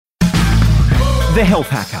The Health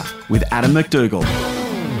Hacker with Adam MacDougall.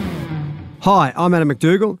 Hi, I'm Adam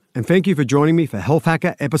MacDougall, and thank you for joining me for Health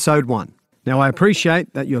Hacker Episode 1. Now, I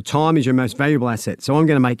appreciate that your time is your most valuable asset, so I'm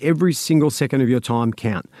going to make every single second of your time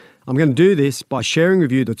count. I'm going to do this by sharing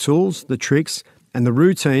with you the tools, the tricks, and the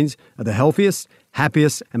routines of the healthiest,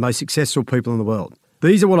 happiest, and most successful people in the world.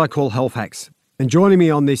 These are what I call health hacks. And joining me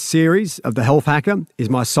on this series of The Health Hacker is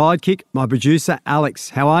my sidekick, my producer, Alex.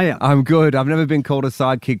 How are you? I'm good. I've never been called a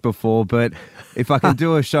sidekick before, but if I can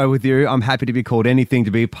do a show with you, I'm happy to be called anything to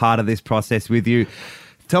be part of this process with you.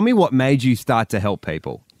 Tell me what made you start to help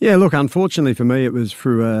people. Yeah, look, unfortunately for me, it was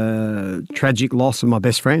through a tragic loss of my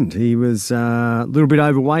best friend. He was a little bit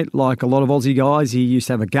overweight, like a lot of Aussie guys. He used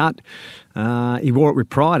to have a gut. He wore it with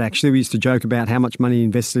pride, actually. We used to joke about how much money he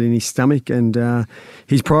invested in his stomach, and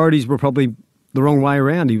his priorities were probably the wrong way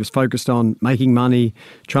around. He was focused on making money,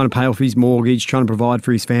 trying to pay off his mortgage, trying to provide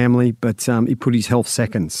for his family, but he put his health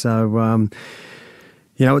second. So,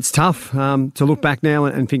 it's tough to look back now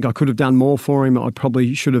and think I could have done more for him. I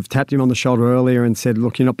probably should have tapped him on the shoulder earlier and said,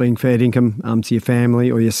 look, you're not being fair income to your family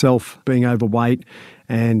or yourself. Being overweight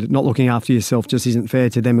and not looking after yourself just isn't fair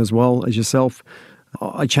to them as well as yourself.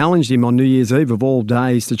 I challenged him on New Year's Eve of all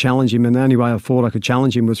days to challenge him, and the only way I thought I could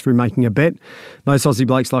challenge him was through making a bet. Most Aussie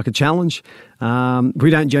blokes like a challenge. We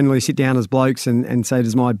don't generally sit down as blokes and say,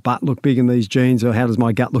 does my butt look big in these jeans, or how does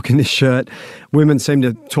my gut look in this shirt? Women seem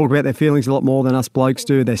to talk about their feelings a lot more than us blokes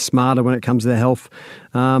do. They're smarter when it comes to their health.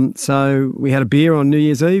 So we had a beer on New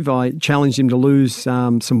Year's Eve. I challenged him to lose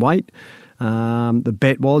some weight. The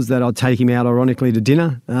bet was that I'd take him out, ironically, to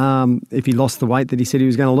dinner if he lost the weight that he said he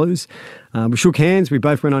was going to lose. We shook hands. We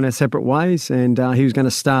both went on our separate ways, and he was going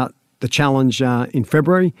to start the challenge in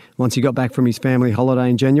February once he got back from his family holiday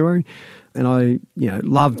in January. And I,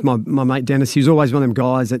 loved my mate Dennis. He was always one of them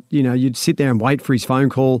guys that, you'd sit there and wait for his phone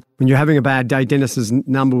call. When you're having a bad day, Dennis's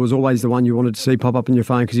number was always the one you wanted to see pop up on your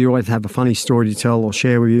phone because he always have a funny story to tell or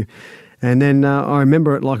share with you. And then I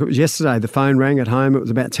remember it like it was yesterday. The phone rang at home. It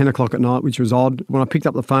was about 10 o'clock at night, which was odd. When I picked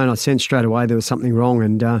up the phone, I sensed straight away there was something wrong.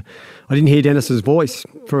 And I didn't hear Dennis's voice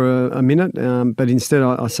for a minute, but instead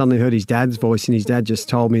I suddenly heard his dad's voice, and his dad just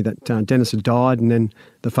told me that Dennis had died, and then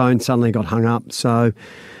the phone suddenly got hung up. So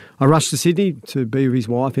I rushed to Sydney to be with his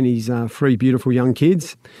wife and his 3 beautiful young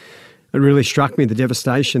kids. It really struck me, the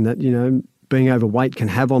devastation that, being overweight can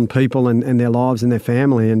have on people and their lives and their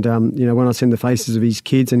family. And, when I seen the faces of his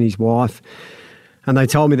kids and his wife, and they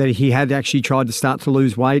told me that he had actually tried to start to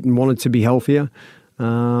lose weight and wanted to be healthier,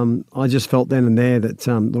 I just felt then and there that,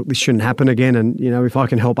 look, this shouldn't happen again. And, if I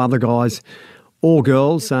can help other guys or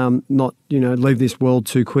girls not, leave this world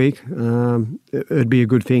too quick, it'd be a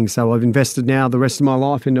good thing. So I've invested now the rest of my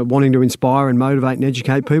life into wanting to inspire and motivate and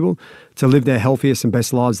educate people to live their healthiest and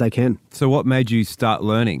best lives they can. So what made you start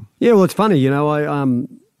learning? Yeah, well, it's funny.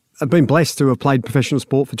 I've been blessed to have played professional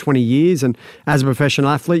sport for 20 years, and as a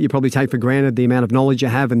professional athlete, you probably take for granted the amount of knowledge you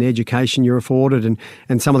have and the education you're afforded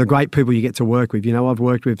and some of the great people you get to work with. I've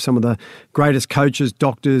worked with some of the greatest coaches,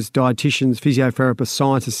 doctors, dietitians, physiotherapists,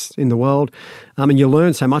 scientists in the world, and you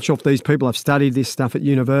learn so much off these people. I've studied this stuff at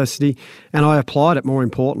university, and I applied it more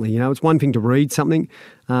importantly. It's one thing to read something,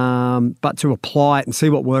 but to apply it and see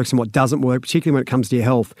what works and what doesn't work, particularly when it comes to your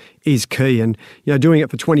health, is key. And, doing it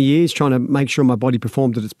for 20 years, trying to make sure my body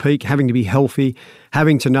performed at its peak, having to be healthy,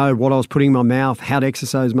 having to know what I was putting in my mouth, how to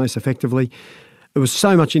exercise most effectively. It was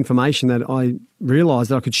so much information that I realised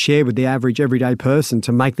that I could share with the average everyday person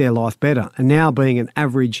to make their life better. And now being an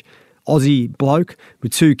average Aussie bloke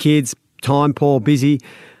with 2 kids, time poor, busy,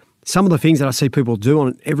 some of the things that I see people do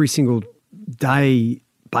on every single day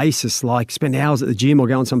basis, like spend hours at the gym or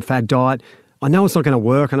go on some fad diet, I know it's not going to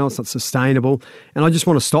work. I know it's not sustainable. And I just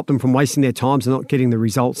want to stop them from wasting their times and not getting the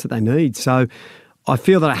results that they need. So I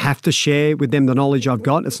feel that I have to share with them the knowledge I've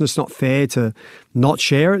got. It's just not fair to not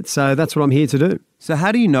share it. So that's what I'm here to do. So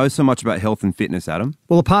how do you know so much about health and fitness, Adam?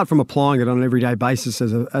 Well, apart from applying it on an everyday basis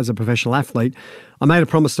as a professional athlete, I made a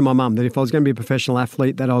promise to my mum that if I was going to be a professional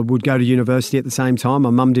athlete, that I would go to university at the same time.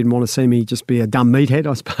 My mum didn't want to see me just be a dumb meathead,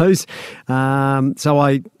 I suppose. So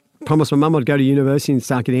I promised my mum I'd go to university and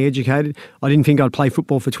start getting educated. I didn't think I'd play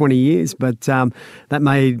football for 20 years, but that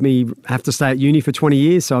made me have to stay at uni for 20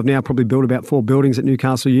 years. So I've now probably built about 4 buildings at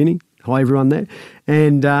Newcastle Uni. Hi, everyone there.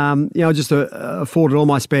 And, I just afforded all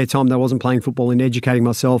my spare time that I wasn't playing football in educating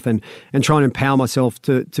myself and trying to empower myself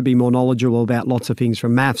to be more knowledgeable about lots of things,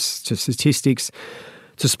 from maths to statistics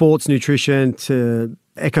to sports nutrition to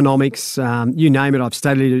economics, you name it. I've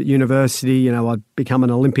studied at university. I've become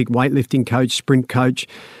an Olympic weightlifting coach, sprint coach.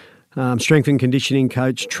 strength and conditioning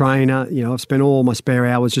coach, trainer. I've spent all my spare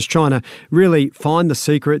hours just trying to really find the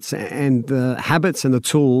secrets and the habits and the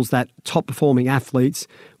tools that top performing athletes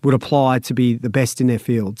would apply to be the best in their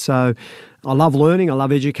field. So I love learning. I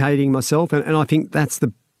love educating myself. And I think that's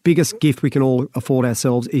the biggest gift we can all afford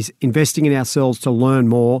ourselves, is investing in ourselves to learn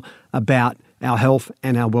more about our health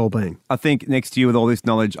and our well-being. I think next to you with all this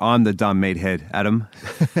knowledge, I'm the dumb meathead, Adam.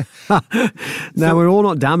 No, we're all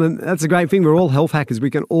not dumb, and that's a great thing. We're all health hackers.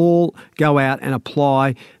 We can all go out and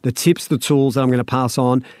apply the tips, the tools that I'm going to pass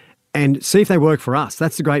on and see if they work for us.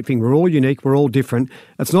 That's the great thing. We're all unique. We're all different.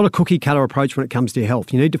 It's not a cookie-cutter approach when it comes to your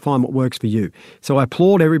health. You need to find what works for you. So I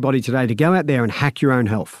applaud everybody today to go out there and hack your own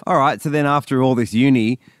health. All right, so then after all this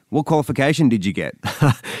uni, what qualification did you get?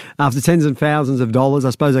 After tens and thousands of dollars, I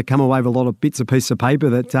suppose I come away with a lot of bits and pieces of paper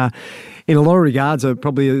that in a lot of regards are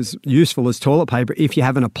probably as useful as toilet paper if you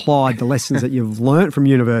haven't applied the lessons that you've learnt from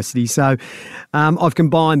university. So I've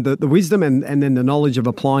combined the wisdom and then the knowledge of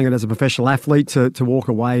applying it as a professional athlete to walk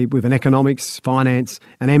away with an economics, finance,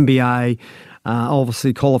 an MBA,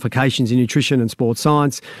 obviously qualifications in nutrition and sports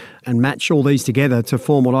science, and match all these together to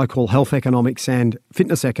form what I call health economics and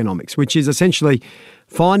fitness economics, which is essentially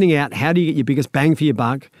finding out how do you get your biggest bang for your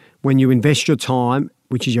buck when you invest your time,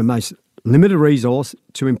 which is your most limited resource,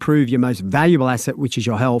 to improve your most valuable asset, which is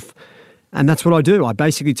your health. And that's what I do. I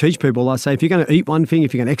basically teach people, I say, if you're going to eat one thing,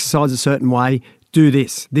 if you're going to exercise a certain way, do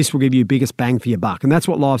this. This will give you biggest bang for your buck. And that's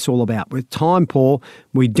what life's all about. With time poor,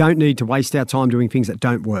 we don't need to waste our time doing things that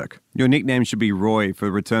don't work. Your nickname should be Roy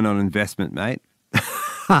for return on investment, mate.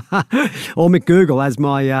 Or MacDougall, as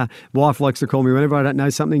my wife likes to call me. Whenever I don't know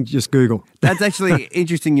something, just Google. That's actually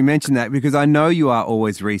interesting you mentioned that, because I know you are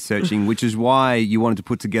always researching, which is why you wanted to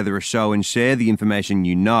put together a show and share the information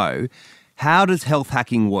you know. How does health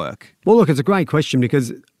hacking work? Well, look, it's a great question,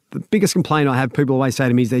 because the biggest complaint I have, people always say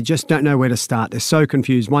to me, is they just don't know where to start. They're so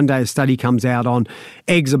confused. One day a study comes out on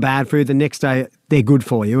eggs are bad for you. The next day they're good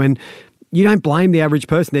for you. And you don't blame the average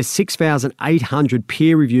person. There's 6,800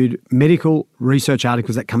 peer-reviewed medical research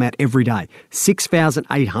articles that come out every day.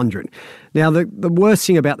 6,800. Now, the worst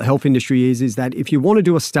thing about the health industry is that if you want to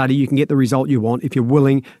do a study, you can get the result you want if you're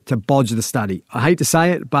willing to bodge the study. I hate to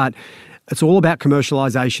say it, but it's all about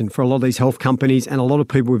commercialisation for a lot of these health companies and a lot of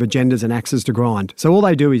people with agendas and axes to grind. So all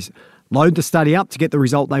they do is load the study up to get the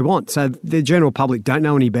result they want. So the general public don't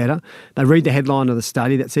know any better. They read the headline of the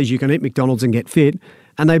study that says you can eat McDonald's and get fit,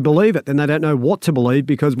 and they believe it. Then they don't know what to believe,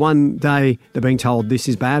 because one day they're being told this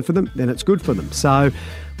is bad for them, then it's good for them. So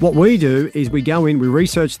what we do is we go in, we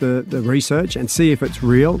research the research and see if it's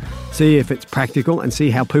real, see if it's practical, and see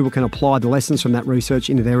how people can apply the lessons from that research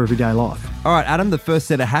into their everyday life. All right, Adam, the first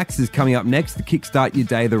set of hacks is coming up next to kickstart your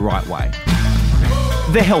day the right way.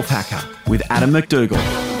 The Health Hacker with Adam MacDougall.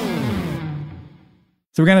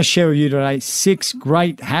 So we're going to share with you today 6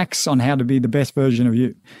 great hacks on how to be the best version of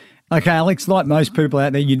you. Okay, Alex, like most people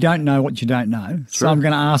out there, you don't know what you don't know. So I'm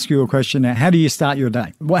going to ask you a question now. How do you start your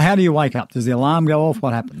day? How do you wake up? Does the alarm go off?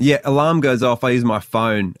 What happens? Yeah, alarm goes off. I use my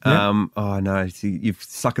phone. Yep. Oh, no, see, you've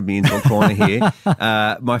suckered me into a corner here.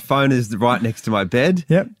 My phone is right next to my bed.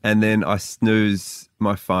 Yep. And then I snooze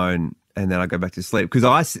my phone and then I go back to sleep. Because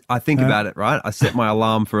I think about it, right? I set my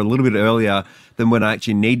alarm for a little bit earlier than when I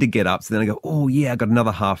actually need to get up. So then I go, oh, yeah, I got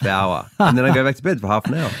another half hour. And then I go back to bed for half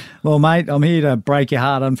an hour. Well, mate, I'm here to break your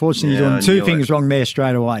heart. Unfortunately, you're doing 2 things wrong there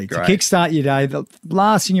straight away. Great. To kickstart your day, the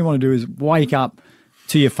last thing you want to do is wake up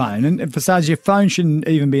to your phone. And for starters, your phone shouldn't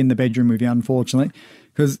even be in the bedroom with you, unfortunately,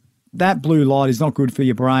 because that blue light is not good for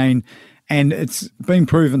your brain. And it's been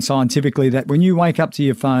proven scientifically that when you wake up to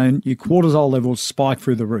your phone, your cortisol levels spike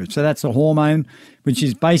through the roof. So that's a hormone which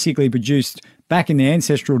is basically produced back in the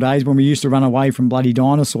ancestral days when we used to run away from bloody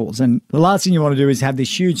dinosaurs. And the last thing you want to do is have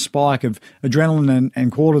this huge spike of adrenaline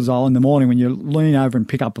and cortisol in the morning when you lean over and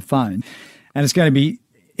pick up a phone. And it's going to be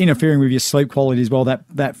interfering with your sleep quality as well,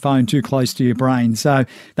 that phone too close to your brain. So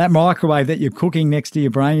that microwave that you're cooking next to your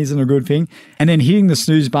brain isn't a good thing. And then hitting the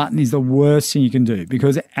snooze button is the worst thing you can do,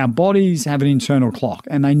 because our bodies have an internal clock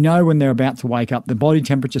and they know when they're about to wake up. The body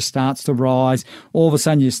temperature starts to rise. All of a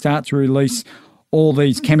sudden you start to release all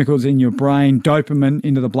these chemicals in your brain, dopamine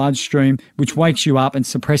into the bloodstream, which wakes you up and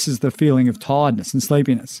suppresses the feeling of tiredness and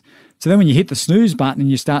sleepiness. So then when you hit the snooze button and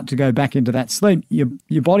you start to go back into that sleep,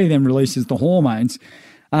 your body then releases the hormones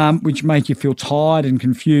which make you feel tired and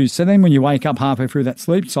confused. So then when you wake up halfway through that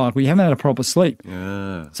sleep cycle, you haven't had a proper sleep.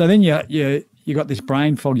 Yeah. So then you got this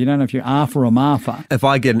brain fog. You don't know if you're Arthur or Martha. If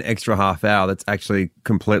I get an extra half hour, that's actually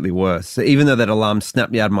completely worse. So even though that alarm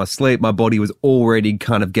snapped me out of my sleep, my body was already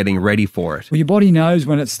kind of getting ready for it. Well, your body knows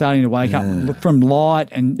when it's starting to wake up from light,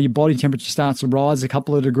 and your body temperature starts to rise a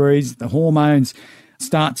couple of degrees. The hormones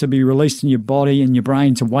start to be released in your body and your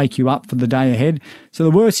brain to wake you up for the day ahead. So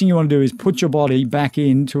the worst thing you want to do is put your body back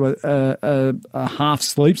into a half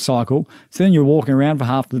sleep cycle. So then you're walking around for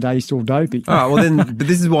half the day still dopey. All right, well then, but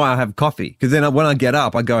this is why I have coffee. Because then when I get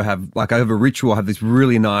up, I have a ritual. I have this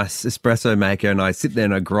really nice espresso maker and I sit there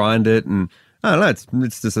and I grind it and I don't know,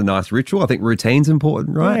 it's just a nice ritual. I think routine's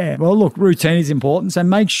important, right? Yeah, well, look, routine is important. So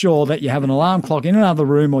make sure that you have an alarm clock in another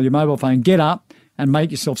room or your mobile phone. Get up and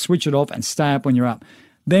make yourself switch it off and stay up when you're up.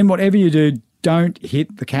 Then whatever you do, don't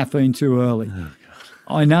hit the caffeine too early.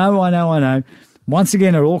 Oh, I know. Once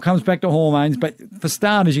again, it all comes back to hormones, but for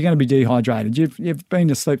starters, you're going to be dehydrated. You've been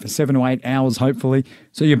to sleep for 7 to 8 hours, hopefully,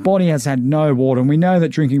 so your body has had no water. And we know that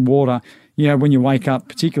drinking water, when you wake up,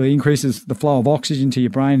 particularly increases the flow of oxygen to your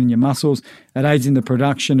brain and your muscles. It aids in the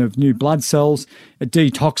production of new blood cells. It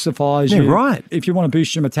detoxifies you. Yeah, right. If you want to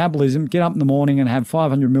boost your metabolism, get up in the morning and have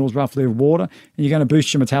 500 mils roughly of water, and you're going to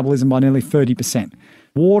boost your metabolism by nearly 30%.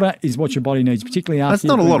 Water is what your body needs, particularly after. That's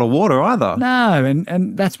not a lot of water either. No,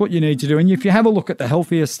 and that's what you need to do. And if you have a look at the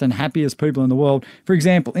healthiest and happiest people in the world, for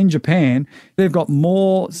example, in Japan, they've got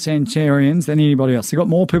more centenarians than anybody else. They've got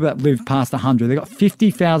more people that live past 100. They've got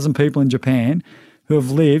 50,000 people in Japan who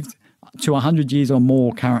have lived to 100 years or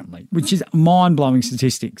more currently, which is a mind-blowing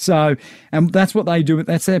statistic. So, and that's what they do.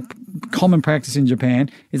 That's their common practice in Japan,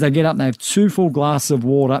 is they get up and they have 2 full glasses of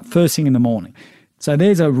water first thing in the morning. So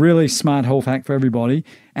there's a really smart health hack for everybody.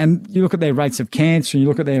 And you look at their rates of cancer and you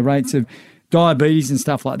look at their rates of diabetes and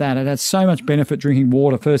stuff like that. It has so much benefit drinking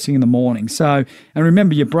water first thing in the morning. So, and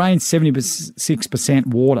remember, your brain's 76%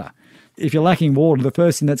 water. If you're lacking water, the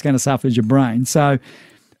first thing that's going to suffer is your brain. So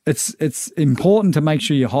it's important to make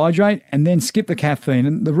sure you hydrate and then skip the caffeine.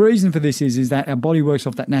 And the reason for this is that our body works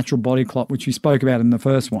off that natural body clock, which we spoke about in the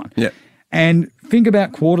first one. Yeah. And think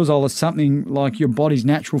about cortisol as something like your body's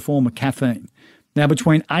natural form of caffeine. Now,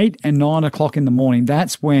 between 8 and 9 o'clock in the morning,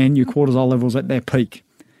 that's when your cortisol level's at their peak.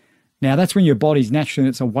 Now, that's when your body's naturally in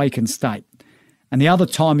its awakened state. And the other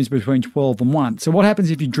time is between 12 and 1. So what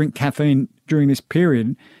happens if you drink caffeine during this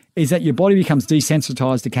period is that your body becomes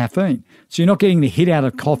desensitized to caffeine. So you're not getting the hit out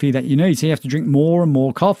of coffee that you need. So you have to drink more and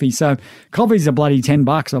more coffee. So coffee's a bloody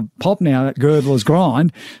 $10 a pop now at Girdler's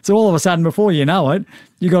Grind. So all of a sudden, before you know it,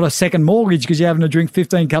 you got a second mortgage because you're having to drink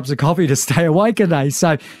 15 cups of coffee to stay awake a day.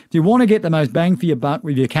 So if you want to get the most bang for your buck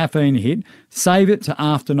with your caffeine hit, save it to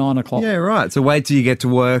after 9 o'clock. Yeah, right. So wait till you get to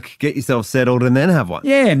work, get yourself settled, and then have one.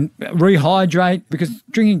 Yeah, and rehydrate, because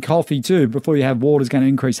drinking coffee too before you have water is going to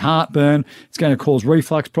increase heartburn. It's going to cause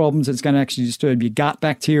reflux problems. It's going to actually disturb your gut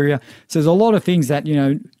bacteria. So there's a lot of things that,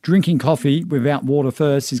 drinking coffee without water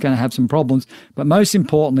first is going to have some problems. But most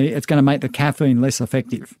importantly, it's going to make the caffeine less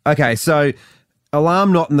effective. Okay, so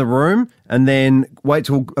alarm not in the room, and then wait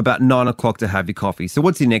till about 9 o'clock to have your coffee. So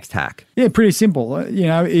what's your next hack? Yeah, pretty simple,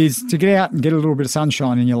 is to get out and get a little bit of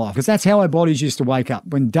sunshine in your life, because that's how our bodies used to wake up.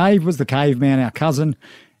 When Dave was the caveman, our cousin,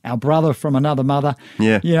 our brother from another mother,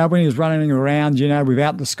 when he was running around,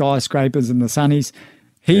 without the skyscrapers and the sunnies,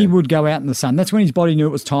 he would go out in the sun. That's when his body knew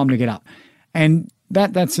it was time to get up. And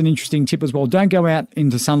that's an interesting tip as well. Don't go out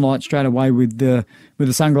into sunlight straight away with the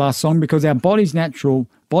sunglasses on, because our body's natural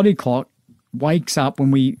body clock wakes up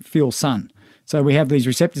when we feel sun. So we have these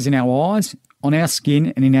receptors in our eyes, on our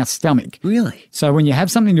skin, and in our stomach. Really? So when you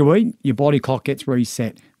have something to eat, your body clock gets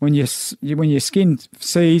reset. When your skin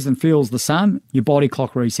sees and feels the sun, your body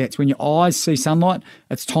clock resets. When your eyes see sunlight,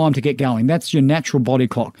 it's time to get going. That's your natural body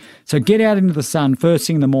clock. So get out into the sun first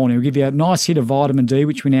thing in the morning. It'll give you a nice hit of vitamin D,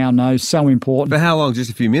 which we now know is so important. For how long? Just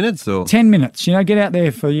a few minutes? Or 10 minutes. Get out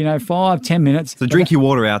there for, 5-10 minutes. So drink your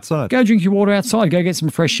water outside. Go drink your water outside. Go get some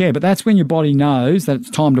fresh air. But that's when your body knows that it's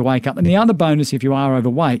time to wake up. And the other bonus, if you are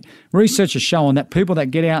overweight, research has shown that people that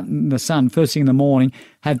get out in the sun first thing in the morning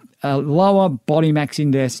have a lower body mass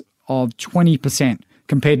index of 20%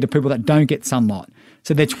 compared to people that don't get sunlight.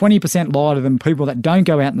 So they're 20% lighter than people that don't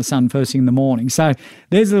go out in the sun first thing in the morning. So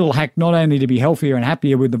there's a little hack not only to be healthier and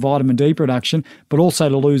happier with the vitamin D production, but also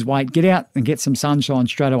to lose weight. Get out and get some sunshine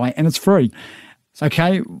straight away, and it's free. So,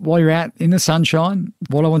 okay, while you're out in the sunshine,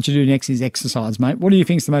 what I want you to do next is exercise, mate. What do you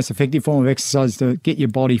think is the most effective form of exercise to get your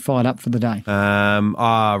body fired up for the day?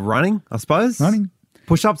 Running, I suppose. Running.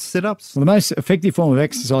 Push-ups, sit-ups? Well, the most effective form of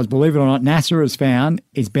exercise, believe it or not, NASA has found,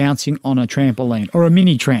 is bouncing on a trampoline or a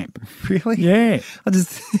mini tramp. Really? Yeah.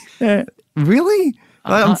 Yeah. Really?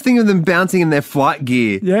 I'm thinking of them bouncing in their flight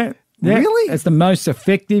gear. Yeah. Really? It's the most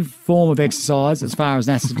effective form of exercise as far as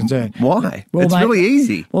NASA's concerned. Why? It's really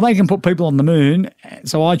easy. Well, they can put people on the moon,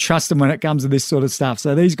 so I trust them when it comes to this sort of stuff.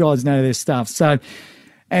 So these guys know their stuff. So...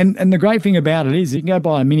 And the great thing about it is you can go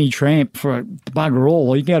buy a mini tramp for a bugger all,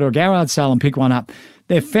 or you can go to a garage sale and pick one up.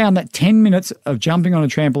 they've found that 10 minutes of jumping on a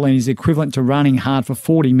trampoline is equivalent to running hard for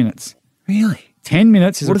 40 minutes. Really? 10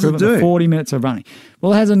 minutes is What does it equivalent to do? 40 minutes of running.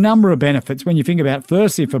 Well, it has a number of benefits. When you think about it,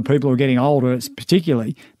 firstly, for people who are getting older, it's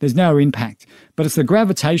particularly, there's no impact. But it's the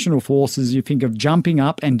gravitational forces you think of jumping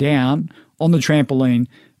up and down on the trampoline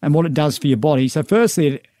and what it does for your body. So firstly,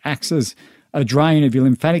 it acts as a drain of your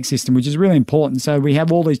lymphatic system, which is really important. So we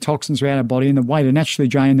have all these toxins throughout our body, and the way to naturally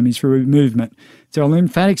drain them is through movement. So our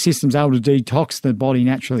lymphatic system's able to detox the body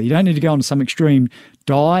naturally. You don't need to go on some extreme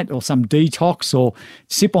diet or some detox or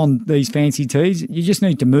sip on these fancy teas. You just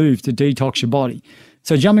need to move to detox your body.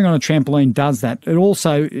 So jumping on a trampoline does that.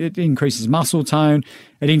 It increases muscle tone,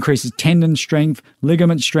 it increases tendon strength,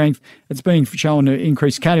 ligament strength. It's been shown to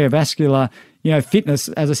increase cardiovascular, fitness,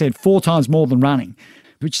 as I said, 4 times more than running,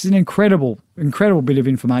 which is an incredible bit of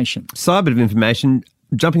information. Side bit of information,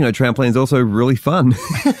 jumping on a trampoline is also really fun.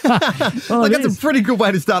 Well, that's a pretty good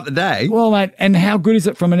way to start the day. Well, mate, and how good is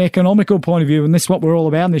it from an economical point of view? And this is what we're all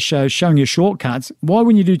about in this show, showing you shortcuts. Why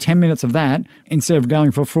wouldn't you do 10 minutes of that instead of going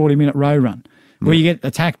for a 40-minute row run? Where you get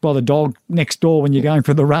attacked by the dog next door when you're going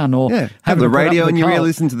for the run, or have the radio in your ear,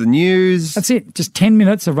 listen to the news. That's it. Just 10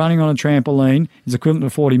 minutes of running on a trampoline is equivalent to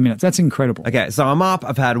 40 minutes. That's incredible. Okay, so I'm up,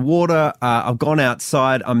 I've had water, I've gone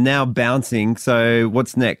outside, I'm now bouncing. So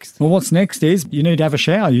what's next? Well, what's next is you need to have a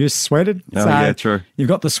shower. You just sweated. Oh, yeah, true. You've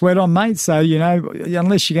got the sweat on, mate. So,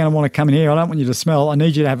 unless you're going to want to come in here, I don't want you to smell. I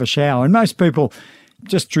need you to have a shower. And most people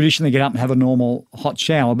just traditionally get up and have a normal hot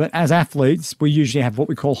shower. But as athletes, we usually have what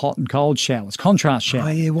we call hot and cold showers, contrast showers. Oh,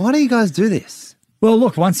 yeah. Why do you guys do this? Well,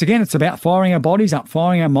 look, once again, it's about firing our bodies up,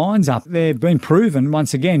 firing our minds up. They've been proven,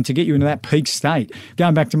 once again, to get you into that peak state.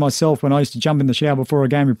 Going back to myself, when I used to jump in the shower before a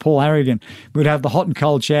game with Paul Harrigan, we'd have the hot and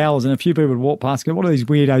cold showers, and a few people would walk past and go, what are these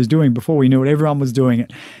weirdos doing? Before we knew it, everyone was doing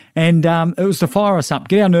it. And it was to fire us up,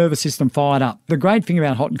 get our nervous system fired up. The great thing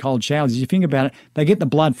about hot and cold showers is you think about it, they get the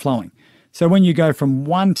blood flowing. So when you go from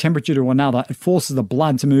one temperature to another, it forces the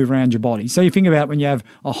blood to move around your body. So you think about when you have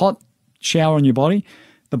a hot shower on your body,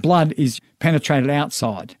 the blood is penetrated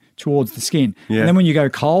outside towards the skin. Yeah. And then when you go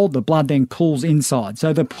cold, the blood then pulls inside.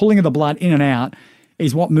 So the pulling of the blood in and out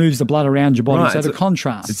is what moves the blood around your body. Right. So the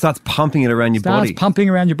contrast. It starts pumping it around your body. Starts pumping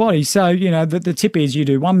around your body. So, the tip is you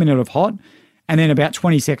do 1 minute of hot and then about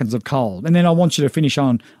 20 seconds of cold. And then I want you to finish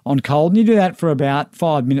on cold. And you do that for about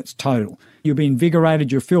 5 minutes total. You'll be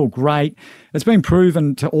invigorated. You'll feel great. It's been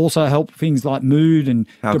proven to also help things like mood and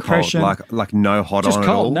depression. Cold? Like no hot Just on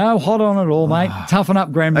cold. at all? No hot on at all, mate. Toughen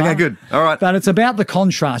up, grandma. Okay, good. All right. But it's about the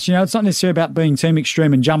contrast. It's not necessarily about being team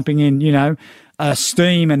extreme and jumping in,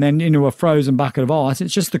 steam and then into a frozen bucket of ice.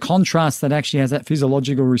 It's just the contrast that actually has that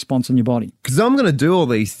physiological response in your body. Because I'm going to do all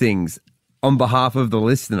these things on behalf of the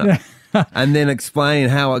listener. And then explain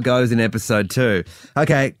how it goes in episode 2.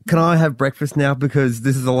 Okay, can I have breakfast now? Because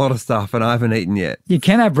this is a lot of stuff and I haven't eaten yet. You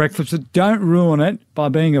can have breakfast, but don't ruin it by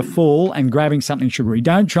being a fool and grabbing something sugary.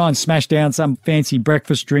 Don't try and smash down some fancy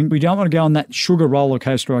breakfast drink. We don't want to go on that sugar roller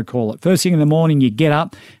coaster, I call it. First thing in the morning, you get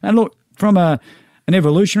up. And look, from an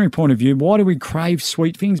evolutionary point of view, why do we crave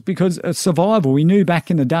sweet things? Because of survival. We knew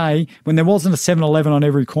back in the day when there wasn't a 7-Eleven on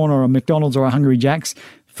every corner or a McDonald's or a Hungry Jack's,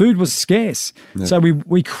 food was scarce. Yeah. So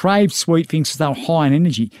we crave sweet things because they're high in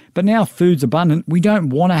energy. But now food's abundant. We don't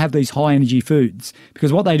want to have these high energy foods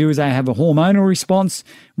because what they do is they have a hormonal response.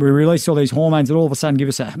 We release all these hormones that all of a sudden give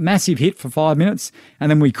us a massive hit for 5 minutes and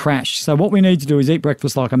then we crash. So what we need to do is eat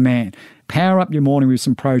breakfast like a man. Power up your morning with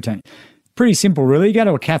some protein. Pretty simple, really. You go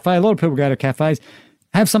to a cafe. A lot of people go to cafes.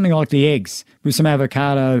 Have something like the eggs with some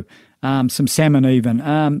avocado, some salmon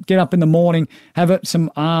even. Get up in the morning, have some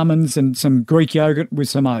almonds and some Greek yogurt with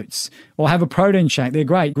some oats. Or have a protein shake. They're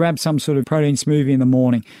great. Grab some sort of protein smoothie in the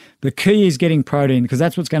morning. The key is getting protein because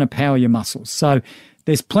that's what's going to power your muscles. So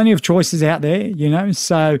there's plenty of choices out there,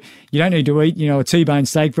 so you don't need to eat, a T-bone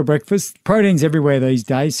steak for breakfast. Protein's everywhere these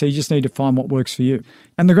days, so you just need to find what works for you.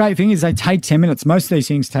 And the great thing is they take 10 minutes. Most of these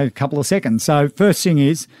things take a couple of seconds. So first thing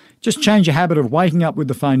is just change your habit of waking up with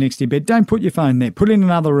the phone next to your bed. Don't put your phone there. Put it in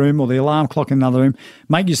another room or the alarm clock in another room.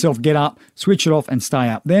 Make yourself get up, switch it off and stay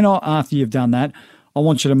up. Then after you've done that, I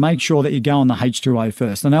want you to make sure that you go on the H2O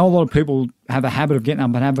first. I know a lot of people have a habit of getting up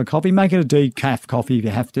and having a coffee. Make it a decaf coffee if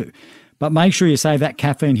you have to. But make sure you save that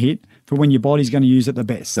caffeine hit for when your body's going to use it the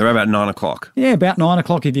best. So about 9 o'clock? Yeah, about 9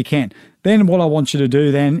 o'clock if you can. Then what I want you to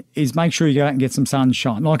do then is make sure you go out and get some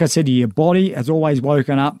sunshine. Like I said to you, your body has always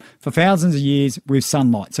woken up for thousands of years with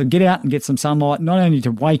sunlight. So get out and get some sunlight, not only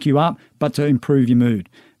to wake you up, but to improve your mood.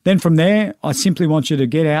 Then from there, I simply want you to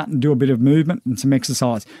get out and do a bit of movement and some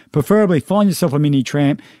exercise. Preferably find yourself a mini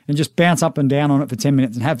tramp and just bounce up and down on it for 10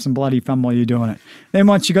 minutes and have some bloody fun while you're doing it. Then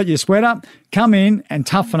once you got your sweat up, come in and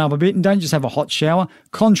toughen up a bit and don't just have a hot shower.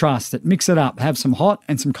 Contrast it, mix it up, have some hot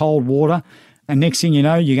and some cold water. And next thing you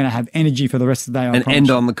know, you're going to have energy for the rest of the day. And end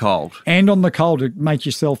on the cold. End on the cold to make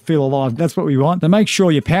yourself feel alive. That's what we want. So make sure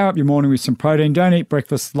you power up your morning with some protein. Don't eat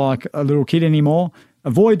breakfast like a little kid anymore.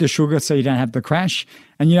 Avoid the sugar so you don't have the crash.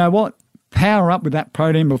 And you know what? Power up with that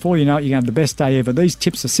protein. Before you know it, you're going to have the best day ever. These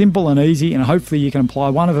tips are simple and easy, and hopefully you can apply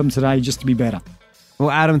one of them today just to be better. Well,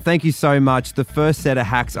 Adam, thank you so much. The first set of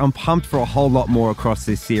hacks. I'm pumped for a whole lot more across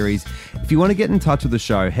this series. If you want to get in touch with the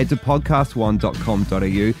show, head to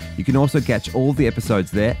podcast1.com.au. You can also catch all the episodes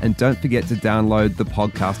there, and don't forget to download the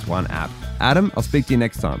Podcast One app. Adam, I'll speak to you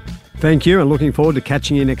next time. Thank you, and looking forward to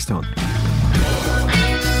catching you next time.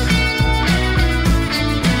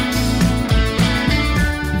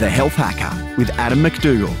 The Health Hacker with Adam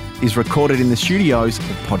MacDougall is recorded in the studios of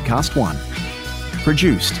Podcast One.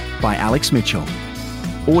 Produced by Alex Mitchell.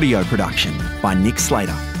 Audio production by Nick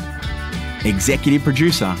Slater. Executive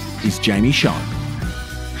producer is Jamie Shaw.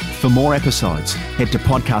 For more episodes, head to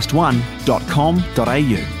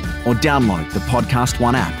podcast1.com.au or download the Podcast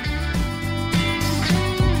One app.